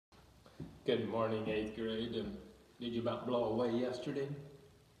Good morning, eighth grade. Did you about blow away yesterday?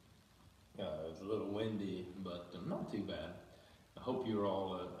 It was a little windy, but not too bad. I hope you're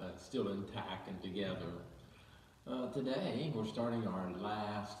all still intact and together. Today, we're starting our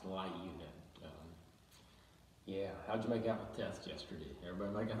last light unit. Yeah, how'd you make out the test yesterday?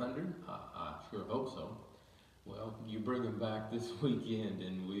 Everybody make 100? I sure hope so. Well, you bring them back this weekend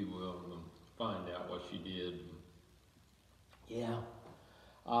and we will find out what you did. Yeah,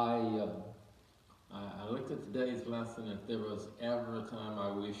 I I looked at today's lesson. If there was ever a time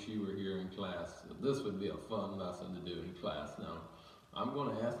I wish you were here in class, this would be a fun lesson to do in class. Now, I'm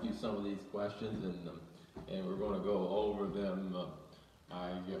going to ask you some of these questions, and we're going to go over them.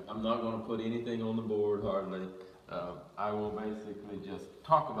 I'm not going to put anything on the board hardly. I will basically just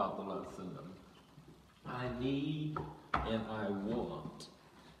talk about the lesson. I need and I want.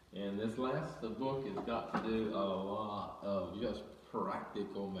 And this last book has got to do a lot of just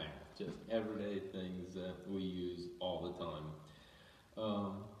practical math, just everyday things that we use all the time.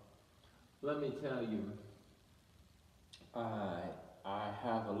 Let me tell you, I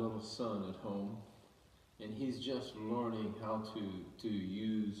have a little son at home, and he's just learning how to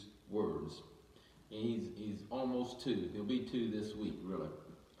use words. And he's almost 2. He'll be 2 this week, really.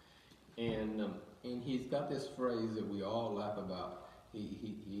 And he's got this phrase that we all laugh about.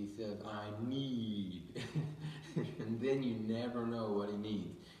 He says, I need. And then you never know what he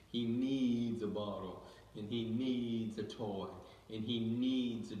needs. He needs a bottle, and he needs a toy, and he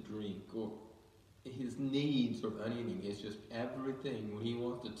needs a drink, or his needs are anything. It's just everything. When he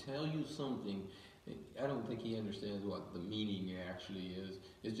wants to tell you something, I don't think he understands what the meaning actually is.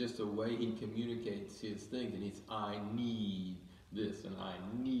 It's just the way he communicates his things, and it's I need this and I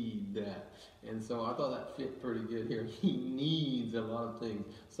need that. And so I thought that fit pretty good here. He needs a lot of things.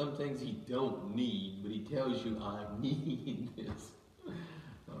 Some things he don't need, but he tells you I need this.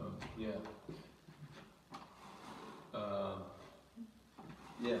 Yeah. Uh,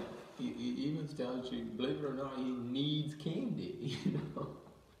 yeah. He even tells you, believe it or not, he needs candy.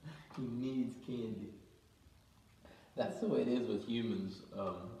 He needs candy. That's the way it is with humans.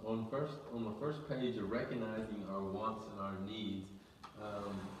 On the first page of recognizing our wants and our needs,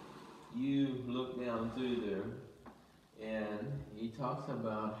 you look down through there, and he talks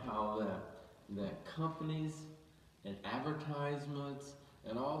about how that companies and advertisements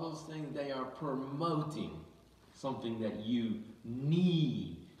and all those things, they are promoting something that you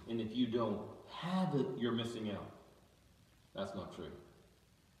need, and if you don't have it, you're missing out. That's not true.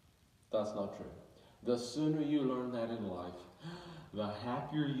 That's not true. The sooner you learn that in life, the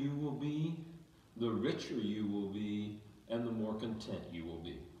happier you will be, the richer you will be, and the more content you will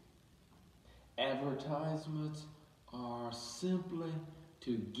be. Advertisements are simply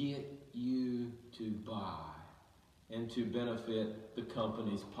to get you to buy and to benefit the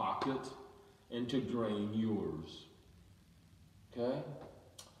company's pocket and to drain yours. Okay?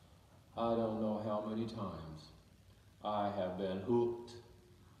 I don't know how many times I have been hooked,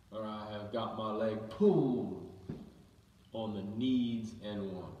 or I have got my leg pulled on the needs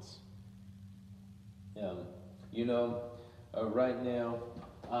and wants. Right now,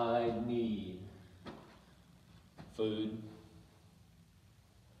 I need food,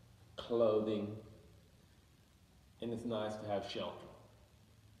 clothing, and it's nice to have shelter.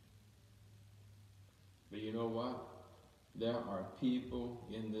 But you know what? There are people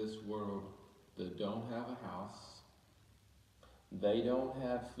in this world that don't have a house, they don't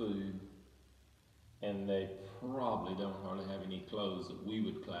have food, and they probably don't hardly have any clothes that we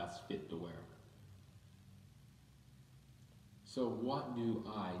would class fit to wear. So what do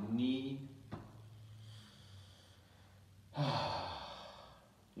I need?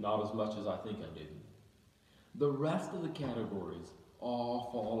 Not as much as I think I do. The rest of the categories all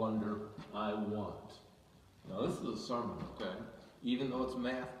fall under I want. Now this is a sermon, okay? Even though it's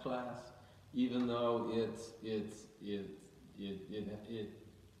math class, even though it's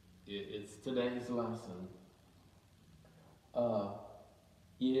today's lesson,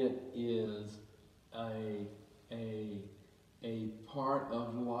 it is a part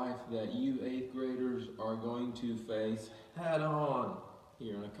of life that you 8th graders are going to face head on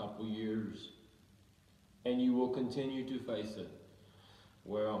here in a couple years. And you will continue to face it.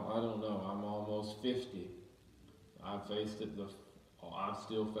 Well, I don't know, I'm almost 50. I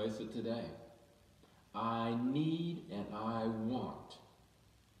still face it today. I need and I want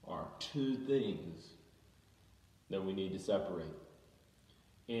are 2 things that we need to separate.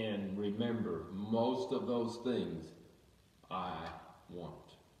 And remember, most of those things I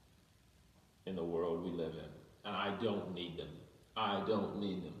want in the world we live in. And I don't need them. I don't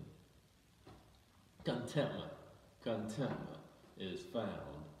need them. Contentment is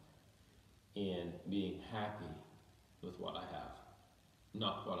found and being happy with what I have,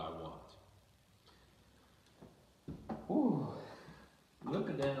 not what I want. Whew.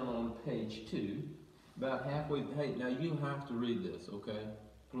 Looking down on page 2, about halfway. Hey, now you have to read this, okay?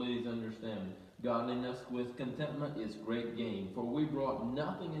 Please understand. Godliness with contentment is great gain, for we brought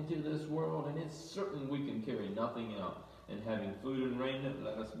nothing into this world, and it's certain we can carry nothing out. And having food and raiment,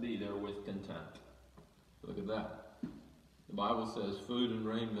 let us be there with content. Look at that. The Bible says food and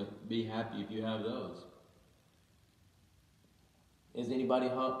raiment, be happy if you have those. Is anybody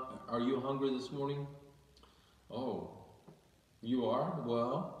are you hungry this morning? Oh, you are?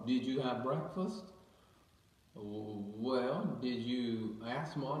 Well, did you have breakfast? Well, did you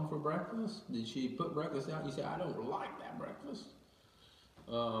ask Mom for breakfast? Did she put breakfast out? You say, I don't like that breakfast.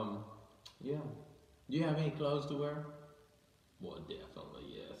 Yeah. Do you have any clothes to wear? Well, definitely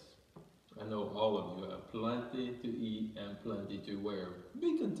yes. I know all of you have plenty to eat and plenty to wear.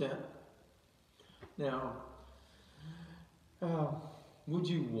 Be content. Now, would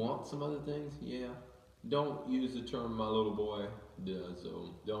you want some other things? Yeah. Don't use the term my little boy does.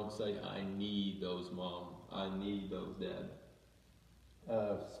 So don't say I need those, Mom. I need those, Dad.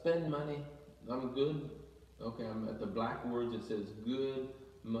 Spend money. I'm good. Okay, I'm at the black words. It says good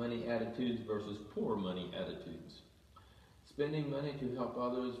money attitudes versus poor money attitudes. Spending money to help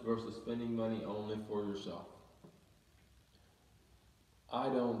others versus spending money only for yourself. I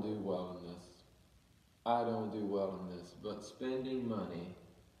don't do well in this. I don't do well in this. But spending money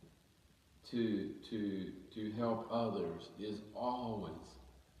to help others is always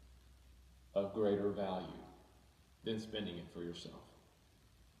of greater value than spending it for yourself.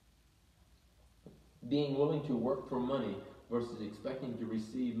 Being willing to work for money versus expecting to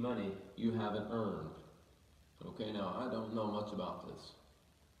receive money you haven't earned. Okay, now I don't know much about this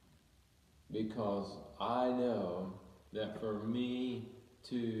because I know that for me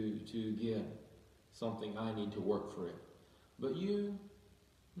to get something I need to work for it. But you,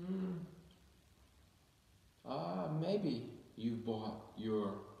 maybe you bought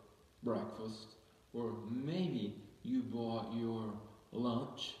your breakfast, or maybe you bought your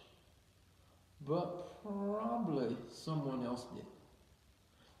lunch, but probably someone else did.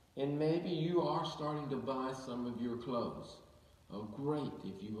 And maybe you are starting to buy some of your clothes. Oh, great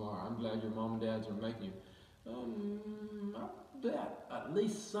if you are. I'm glad your mom and dads are making you. I bet at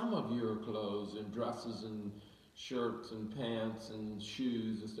least some of your clothes and dresses and shirts and pants and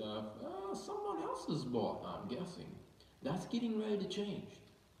shoes and stuff, someone else has bought, I'm guessing. That's getting ready to change.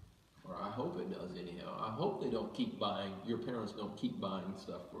 Or I hope it does anyhow. I hope they don't keep buying, your parents don't keep buying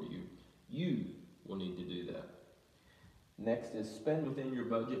stuff for you. You will need to do that. Next is spend within your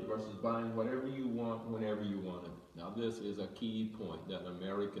budget versus buying whatever you want whenever you want it. Now this is a key point that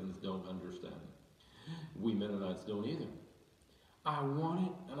Americans don't understand. We Mennonites don't either. I want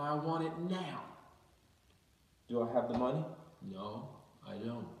it and I want it now. Do I have the money? No, I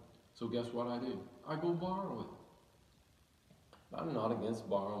don't. So guess what I do? I go borrow it. I'm not against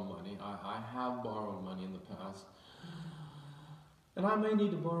borrowing money. I have borrowed money in the past. And I may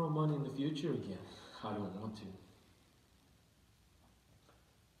need to borrow money in the future again. I don't want to.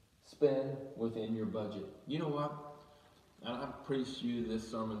 Spend within your budget. You know what? And I've preached you this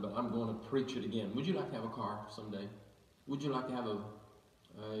sermon, but I'm going to preach it again. Would you like to have a car someday? Would you like to have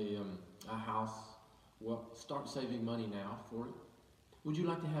a house? Well, start saving money now for it. Would you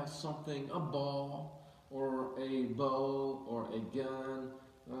like to have something, a ball or a bow or a gun?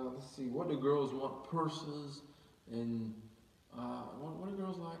 Let's see, what do girls want? Purses and what do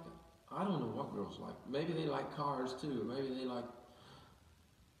girls like? I don't know what girls like. Maybe they like cars too. Maybe they like,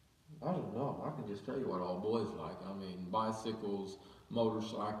 I don't know. I can just tell you what all boys like. I mean, bicycles,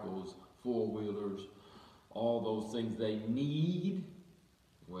 motorcycles, four-wheelers, all those things they need.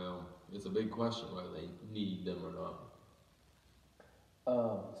 Well, it's a big question whether they need them or not.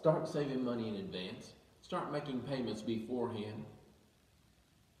 Start saving money in advance. Start making payments beforehand.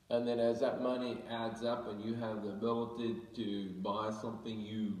 And then as that money adds up and you have the ability to buy something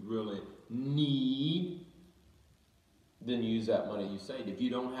you really need, then use that money you saved. If you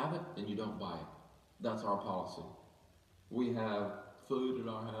don't have it, then you don't buy it. That's our policy. We have food at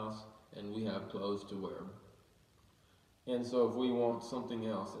our house and we have clothes to wear. And so if we want something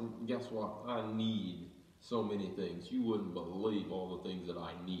else, and guess what? I need so many things. You wouldn't believe all the things that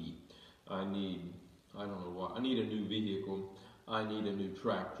I need. I don't know what. I need a new vehicle. I need a new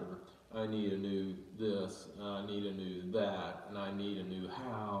tractor. I need a new this. I need a new that. And I need a new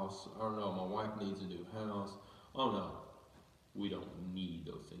house. I don't know, my wife needs a new house. Oh no, we don't need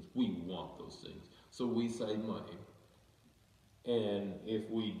those things. We want those things. So we save money. And if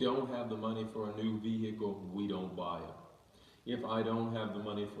we don't have the money for a new vehicle, we don't buy it. If I don't have the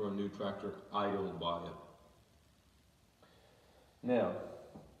money for a new tractor, I don't buy it. Now,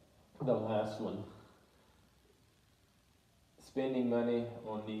 the last one. Spending money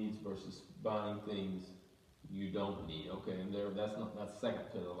on needs versus buying things you don't need. Okay, and that's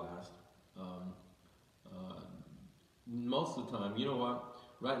second to the last. Um, uh, Most of the time, you know what?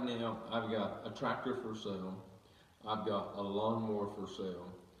 Right now, I've got a tractor for sale. I've got a lawnmower for sale.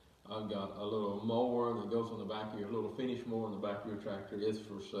 I've got a little mower that goes on the back of your little finish mower on the back of your tractor. It's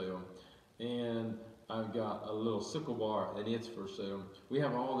for sale. And I've got a little sickle bar and it's for sale. We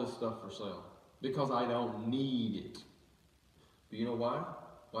have all this stuff for sale because I don't need it. Do you know why?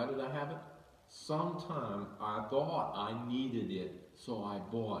 Why did I have it? Sometime I thought I needed it, so I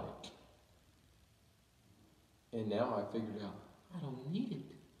bought it. And now I figured out, I don't need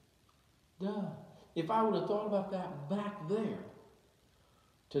it. Duh. If I would have thought about that back there,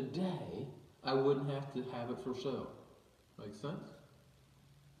 today, I wouldn't have to have it for sale. Make sense?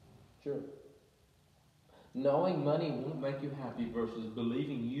 Sure. Knowing money won't make you happy versus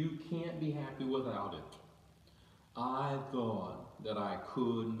believing you can't be happy without it. I thought that I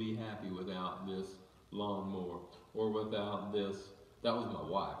couldn't be happy without this lawnmower or without this. That was my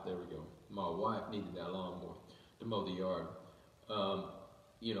wife. There we go. My wife needed that lawnmower to mow the yard.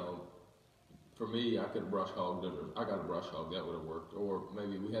 You know, for me, I could have brush hogged it. I got a brush hog, that would have worked. Or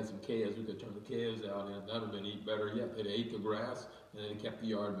maybe we had some calves, we could turn the calves out in. That would have been eat better yet. It ate the grass and then it kept the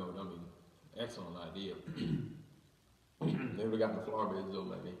yard mowed. I mean, excellent idea. They would have gotten the flower beds though,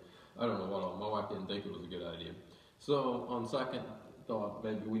 maybe. I don't know what all. My wife didn't think it was a good idea. So on second thought,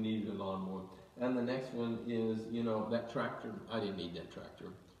 maybe we needed a lawnmower. And the next one is, you know, that tractor. I didn't need that tractor.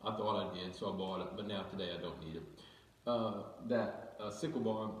 I thought I did, so I bought it. But now today I don't need it. That sickle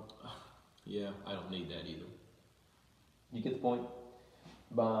bar, yeah, I don't need that either. You get the point?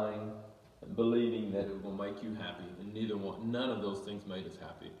 Buying and believing that it will make you happy, and none of those things made us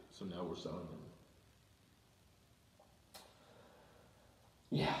happy. So now we're selling them.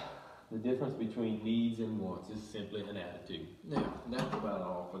 Yeah, the difference between needs and wants is simply an attitude. Now, that's about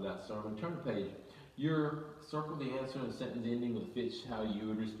all for that sermon. Turn the page. Circle the answer in the sentence ending with fits how you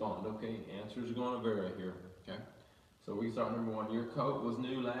would respond. Okay, answers are going to vary here. Okay, so we start number one. Your coat was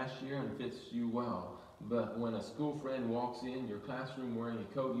new last year and fits you well. But when a school friend walks in your classroom wearing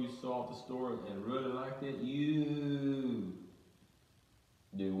a coat you saw at the store and really liked it, you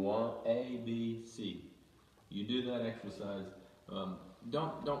do one, A, B, C. You do that exercise.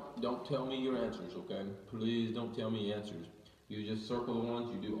 Don't tell me your answers, okay? Please don't tell me answers. You just circle the ones,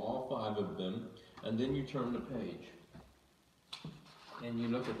 you do all 5 of them, and then you turn the page. And you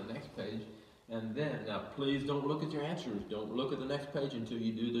look at the next page, and then, now please don't look at your answers. Don't look at the next page until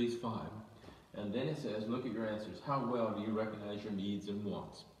you do these 5. And then it says, look at your answers. How well do you recognize your needs and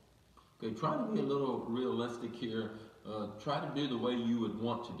wants? Okay, try to be a little realistic here. Try to do the way you would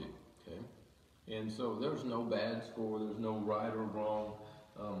want to do, okay? And so there's no bad score, there's no right or wrong,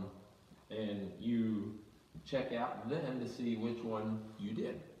 and you check out then to see which one you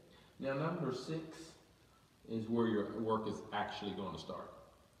did. Now number 6 is where your work is actually going to start.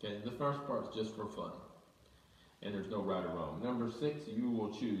 Okay, the first part is just for fun, and there's no right or wrong. Number 6, you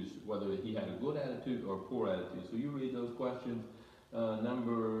will choose whether he had a good attitude or a poor attitude. So you read those questions.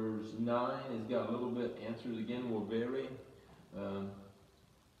 Numbers 9 has got a little bit, answers again will vary.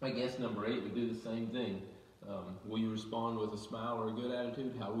 I guess number 8 would do the same thing. Will you respond with a smile or a good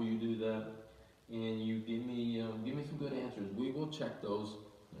attitude? How will you do that? And you give me some good answers. We will check those.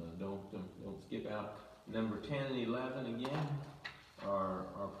 Don't skip out. Number 10 and 11 again are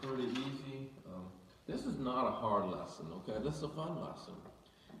pretty easy. This is not a hard lesson, okay? This is a fun lesson,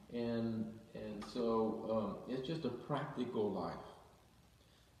 and so it's just a practical life.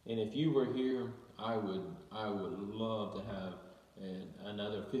 And if you were here, I would love to have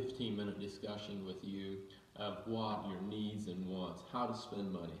another 15-minute discussion with you of what your needs and wants, how to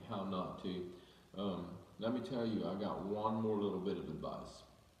spend money, how not to. Let me tell you, I got one more little bit of advice.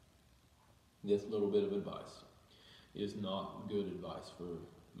 This little bit of advice is not good advice for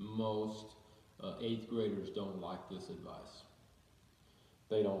most 8th graders. Don't like this advice.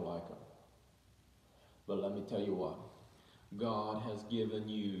 They don't like them. But let me tell you what, God has given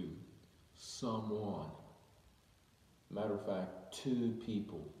you someone, matter of fact, 2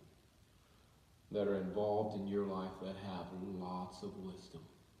 people that are involved in your life that have lots of wisdom.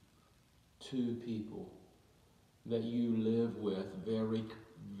 2 people that you live with very,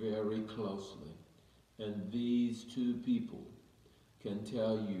 very closely. And these 2 people can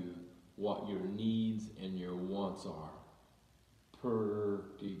tell you what your needs and your wants are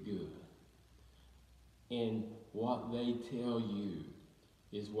pretty good. And what they tell you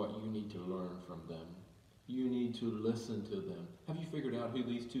is what you need to learn from them. You need to listen to them. Have you figured out who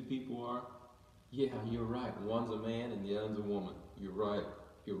these two people are? Yeah, you're right. One's a man and the other's a woman. You're right.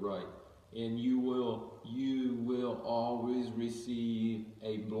 You're right. And you will always receive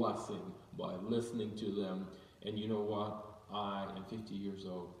a blessing by listening to them. And you know what? I am 50 years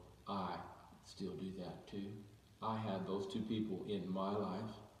old. I still do that too. I had those two people in my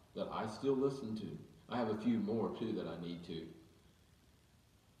life that I still listen to. I have a few more too that I need to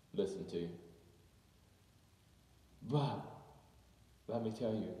listen to. But let me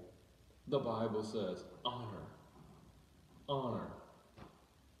tell you, the Bible says, honor.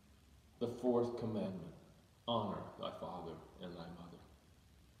 The fourth commandment, honor thy father and thy mother.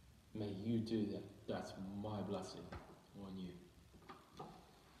 May you do that. That's my blessing on you.